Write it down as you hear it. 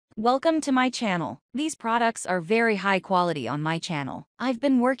Welcome to my channel. These products are very high quality on my channel. I've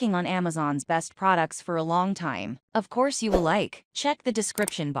been working on Amazon's best products for a long time. Of course you will like. Check the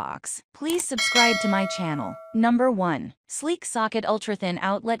description box. Please subscribe to my channel. Number 1. Sleek Socket Ultra Thin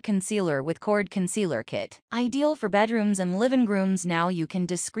Outlet Concealer with Cord Concealer Kit. Ideal for bedrooms and living rooms. Now you can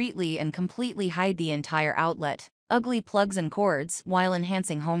discreetly and completely hide the entire outlet. Ugly plugs and cords while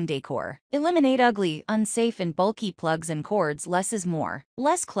enhancing home decor. Eliminate ugly, unsafe and bulky plugs and cords. Less is more.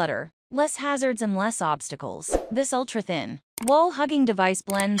 Less clutter, less hazards and less obstacles. This ultra-thin, wall-hugging device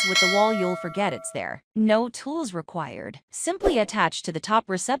blends with the wall. You'll forget it's there. No tools required. Simply attach to the top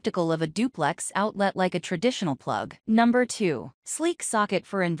receptacle of a duplex outlet like a traditional plug. Number 2. Sleek Socket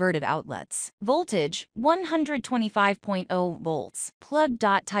for Inverted Outlets. Voltage, 125.0 volts. Plug.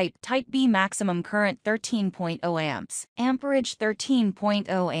 Type B. Maximum current, 13.0 amps. Amperage,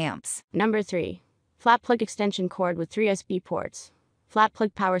 13.0 amps. Number 3. Flat plug extension cord with 3 USB ports. Flat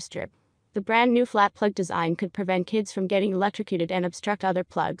plug power strip. The brand new flat plug design could prevent kids from getting electrocuted and obstruct other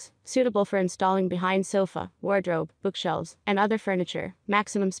plugs. Suitable for installing behind sofa, wardrobe, bookshelves, and other furniture.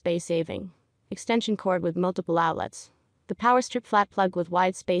 Maximum space saving. Extension cord with multiple outlets. The power strip flat plug with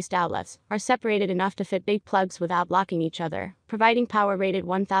wide-spaced outlets are separated enough to fit big plugs without blocking each other, providing power rated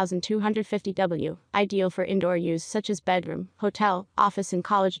 1250 W, ideal for indoor use such as bedroom, hotel, office and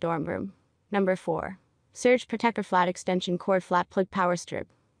college dorm room. Number 4. Surge Protector Flat Extension Cord Flat Plug Power Strip.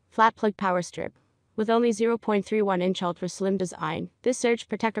 Flat plug power strip. With only 0.31-inch ultra-slim design, this surge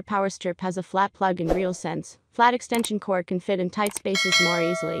protector power strip has a flat plug in real sense. Flat extension cord can fit in tight spaces more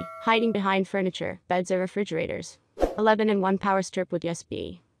easily, hiding behind furniture, beds or refrigerators. 11-in-1 power strip with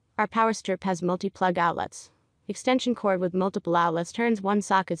USB. Our power strip has multi-plug outlets. Extension cord with multiple outlets turns one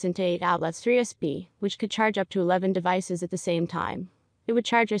sockets into 8 outlets through USB, which could charge up to 11 devices at the same time. It would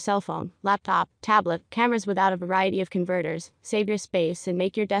charge your cell phone, laptop, tablet, cameras without a variety of converters, save your space and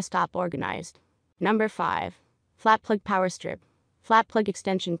make your desktop organized. Number 5. Flat plug power strip. Flat plug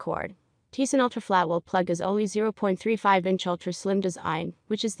extension cord. Thiessen Ultra Flat Wall plug is only 0.35-inch ultra slim design,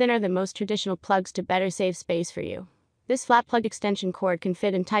 which is thinner than most traditional plugs to better save space for you. This flat plug extension cord can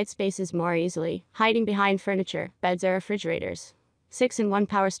fit in tight spaces more easily, hiding behind furniture, beds or refrigerators. 6-in-1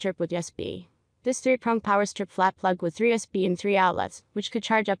 power strip with USB. This 3-prong power strip flat plug with 3 USB and 3 outlets, which could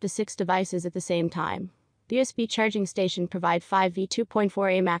charge up to 6 devices at the same time. The USB charging station provide 5V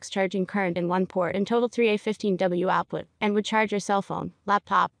 2.4A max charging current in one port and total 3A 15W output, and would charge your cell phone,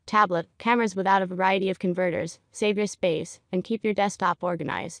 laptop, tablet, cameras without a variety of converters, save your space, and keep your desktop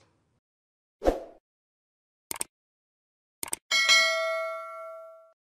organized.